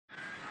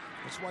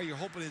That's why you're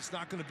hoping it's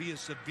not going to be as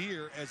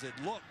severe as it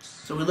looks.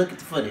 So we look at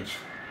the footage.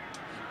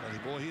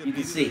 You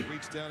can see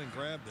reached down and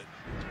grabbed it.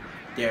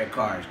 Derek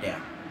Carr is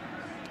down.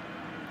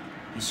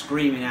 He's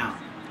screaming out.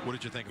 What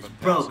did you think of him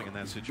broke. passing in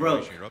that situation?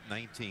 Broke. You're up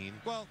 19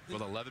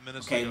 with 11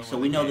 minutes to Okay, go so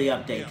we know the game.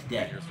 update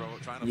today.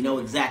 Trying to We know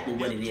exactly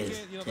what it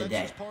is That's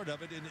today. just part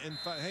of it. And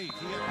hey,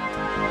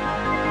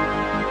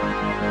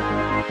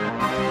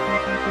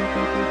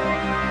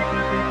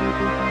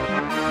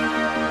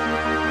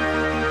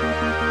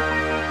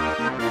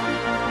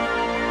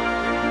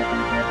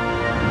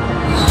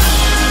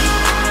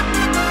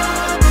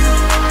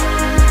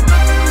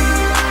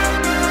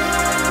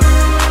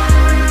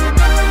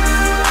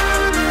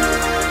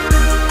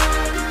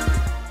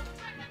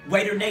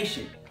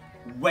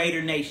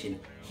 Raider Nation,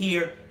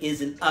 here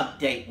is an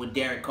update with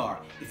Derek Carr.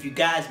 If you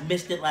guys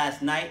missed it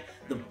last night,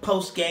 the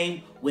post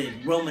game with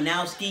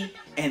Romanowski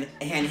and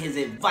his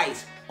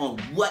advice on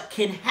what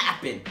can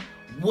happen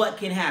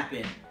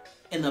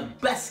in the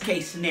best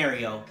case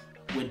scenario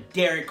with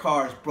Derek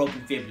Carr's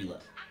broken fibula.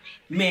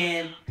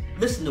 Man,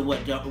 listen to what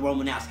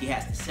Romanowski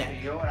has to say.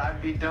 You know what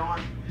I'd be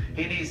doing?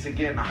 He needs to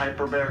get in a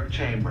hyperbaric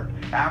chamber.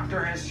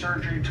 After his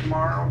surgery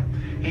tomorrow,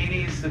 he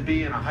needs to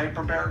be in a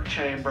hyperbaric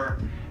chamber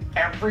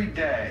every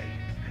day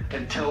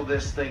until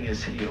this thing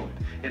is healed.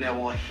 And it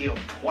will heal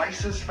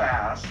twice as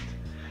fast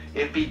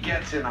if he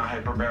gets in a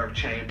hyperbaric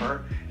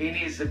chamber. He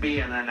needs to be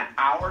in an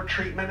hour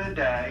treatment a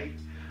day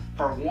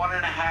for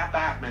 1.5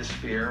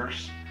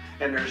 atmospheres.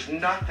 And there's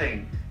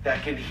nothing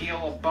that can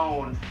heal a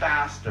bone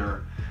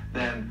faster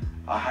than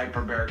a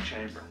hyperbaric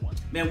chamber.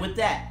 Man, with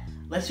that,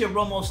 let's hear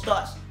Romo's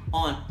thoughts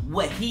on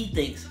what he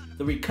thinks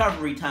the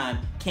recovery time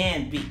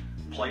can be.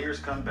 Players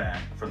come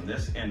back from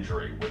this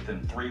injury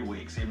within 3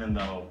 weeks, even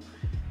though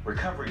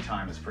recovery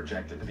time is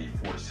projected to be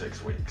 4 to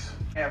 6 weeks.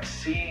 I have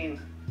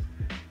seen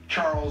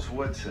Charles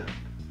Woodson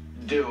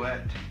do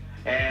it,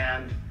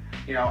 and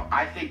you know,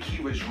 I think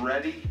he was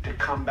ready to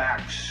come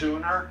back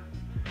sooner,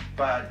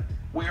 but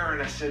we are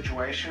in a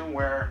situation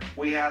where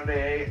we have the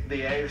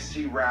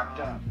AFC wrapped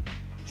up.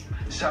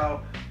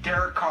 So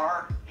Derek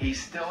Carr,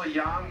 he's still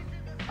young.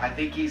 I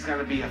think he's going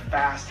to be a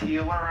fast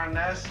healer on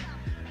this.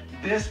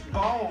 This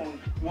bone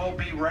will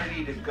be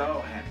ready to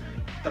go,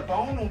 Henry. The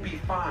bone will be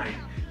fine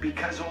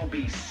because it will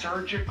be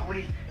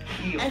surgically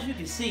healed. As you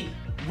can see,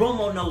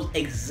 Romo knows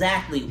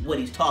exactly what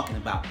he's talking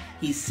about.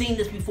 He's seen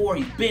this before.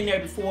 He's been there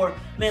before.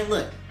 Man,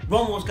 look,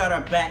 Romo's got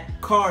our back.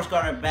 Carr's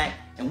got our back.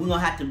 And we're going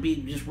to have to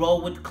just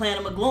roll with the clan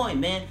of McGloin,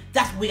 man.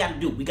 That's what we got to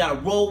do. We got to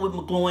roll with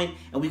McGloin,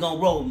 and we're going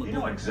to roll with McGloin. You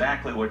know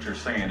exactly what you're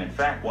saying. In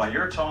fact, while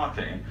you're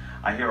talking,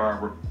 I hear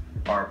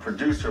our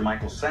producer,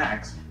 Michael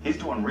Sachs, he's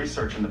doing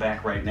research in the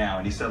back right now,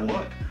 and he said,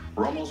 look,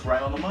 Romo's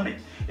right on the money.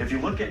 If you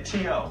look at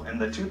T.O. in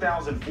the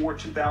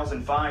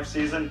 2004-2005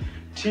 season,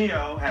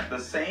 T.O. had the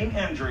same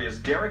injury as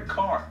Derek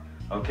Carr,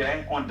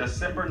 okay, on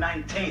December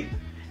 19th.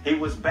 He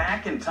was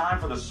back in time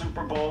for the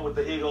Super Bowl with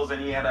the Eagles,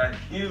 and he had a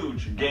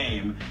huge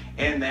game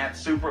in that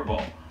Super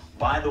Bowl.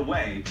 By the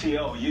way,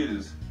 T.O.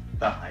 used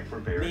the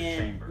hyperbaric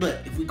chamber. Look,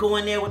 if we go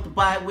in there with the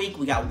bye week,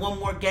 we got one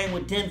more game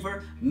with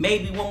Denver,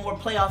 maybe one more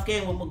playoff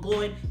game with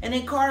McGloin, and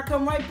then Carr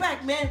come right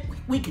back, man.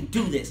 We can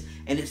do this,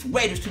 and it's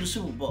Raiders to the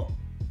Super Bowl.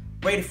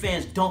 Raider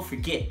fans, don't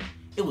forget,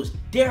 it was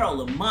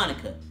Daryl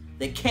LaMonica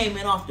that came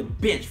in off the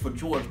bench for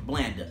George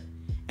Blanda.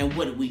 And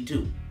what did we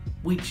do?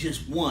 We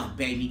just won,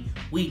 baby.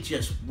 We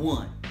just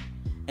won.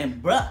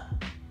 And bruh,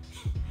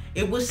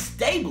 it was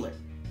Stabler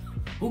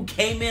who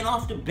came in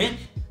off the bench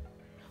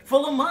for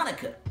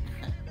LaMonica.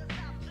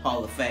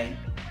 Hall of Fame.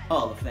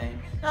 Hall of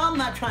Fame. Now, I'm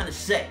not trying to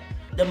say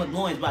that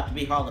McGloin's about to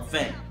be Hall of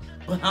Fame,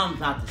 but I'm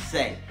about to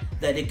say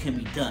that it can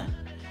be done.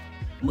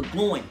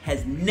 McGloin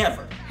has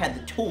never had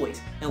the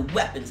toys and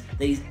weapons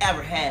that he's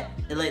ever had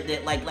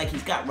like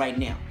he's got right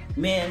now.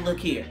 Man, look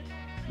here.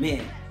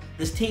 Man,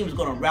 this team is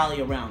going to rally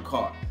around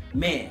Carr.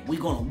 Man, we're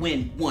going to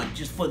win one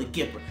just for the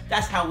Gipper.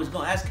 That's how it's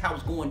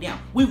going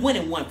down. We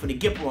winning one for the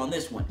Gipper on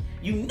this one.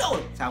 You know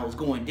that's how it's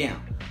going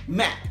down.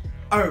 Matt,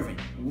 Irvin,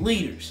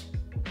 leaders.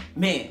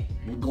 Man,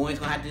 McGloin's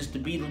going to have to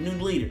be the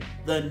new leader.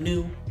 The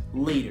new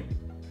leader.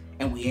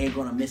 And we ain't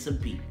going to miss a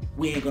beat.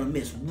 We ain't going to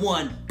miss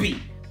one beat.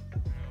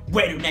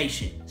 Raider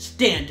Nation,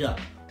 stand up.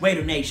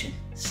 Raider Nation,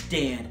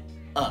 stand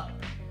up.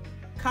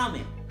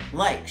 Comment,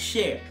 like,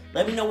 share.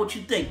 Let me know what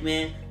you think,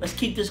 man. Let's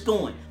keep this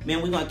going.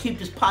 Man, we're going to keep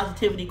this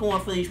positivity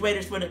going for these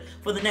Raiders for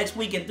the next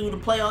week and through the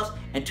playoffs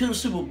and to the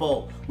Super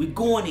Bowl. We're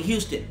going to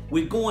Houston.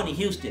 We're going to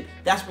Houston.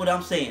 That's what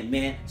I'm saying,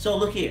 man. So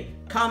look here.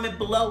 Comment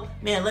below.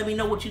 Man, let me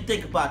know what you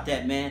think about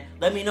that, man.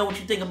 Let me know what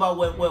you think about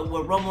what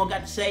Romo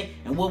got to say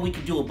and what we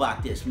can do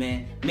about this,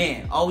 man.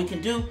 Man, all we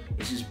can do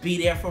is just be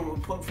there for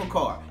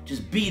Carr.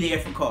 Just be there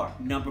for Carr.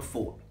 Number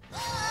 4.